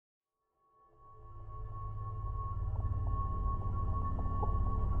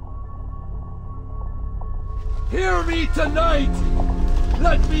Hear me tonight!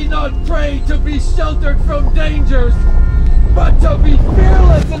 Let me not pray to be sheltered from dangers, but to be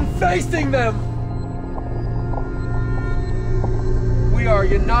fearless in facing them! We are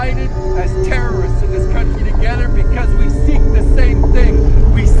united as terrorists in this country together because we seek the same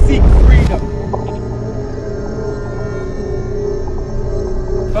thing. We seek freedom.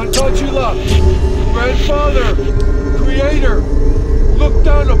 Antachula, Grandfather, Creator, look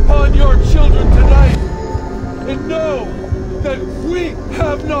down upon your children tonight and know that we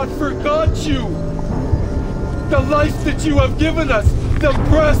have not forgot you. The life that you have given us, the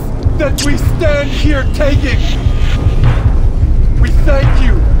breath that we stand here taking. We thank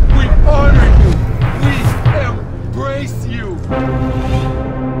you, we honor you, we embrace you.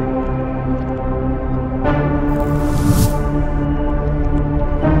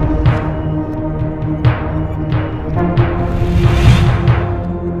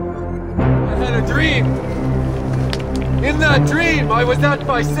 I had a dream. In that dream, I was at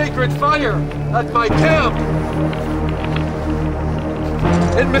my sacred fire, at my camp.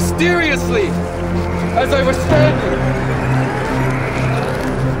 And mysteriously, as I was standing,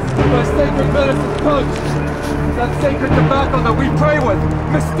 my sacred medicine pouch, that sacred tobacco that we pray with,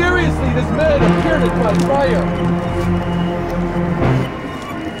 mysteriously this man appeared at my fire.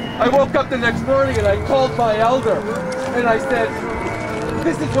 I woke up the next morning and I called my elder and I said,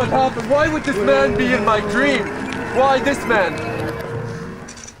 this is what happened. Why would this man be in my dream? Why this man?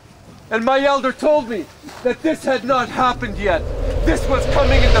 And my elder told me that this had not happened yet. This was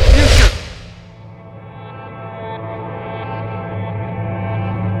coming in the future.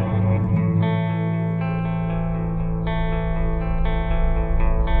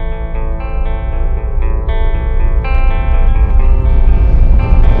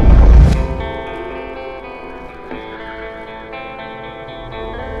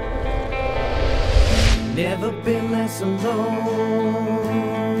 Never been less alone,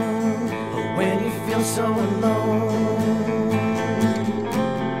 but when you feel so alone,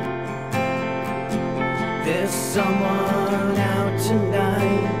 there's someone out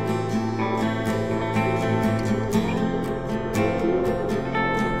tonight.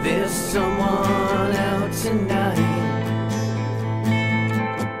 There's someone out tonight.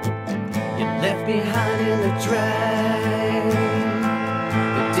 You're left behind in the drag,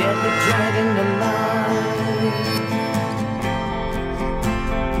 the deadly dragon alive.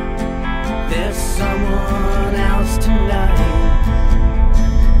 There's someone else tonight.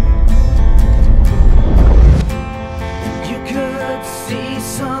 You could see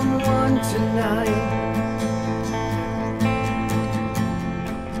someone tonight.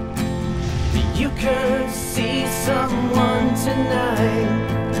 You could see someone tonight.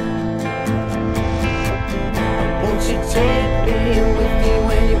 Won't you take me with you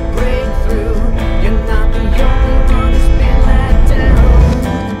when you break through? You're not the only one who's been let down.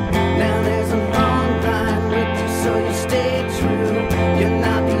 Now there's a long line with you, so you stay true. You're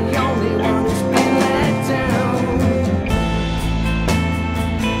not the only one who's been let down.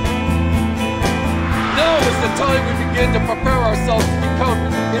 Now is the time we begin to prepare ourselves to become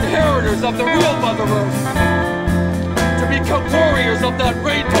inheritors of the real Mother Earth. To become warriors of that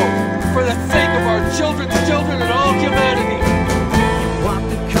rainbow for the sake of our children's children and all humanity. Walk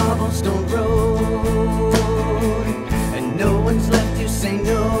the cobblestone road, and no one's left you say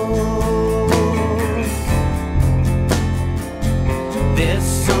no. There's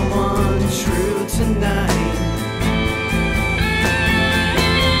someone true tonight.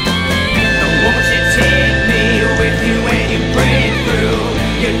 Won't you take me with you when you break through?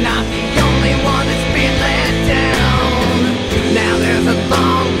 You're not the only one that's been let down. Now there's a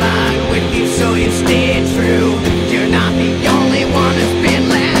long line with you, so you stay true. You're not the only one that's been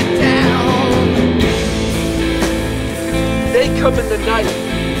let down. They come in the night.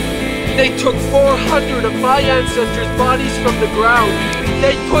 They took 400 of my ancestors' bodies from the ground.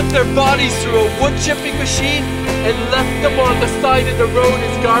 They put their bodies through a wood chipping machine and left them on the side of the road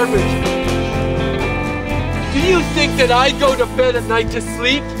as garbage. Do you think that I go to bed at night to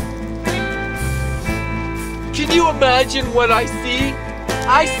sleep? Can you imagine what I see?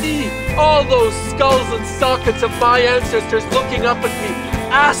 I see all those skulls and sockets of my ancestors looking up at me,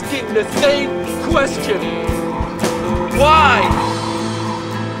 asking the same question. Why?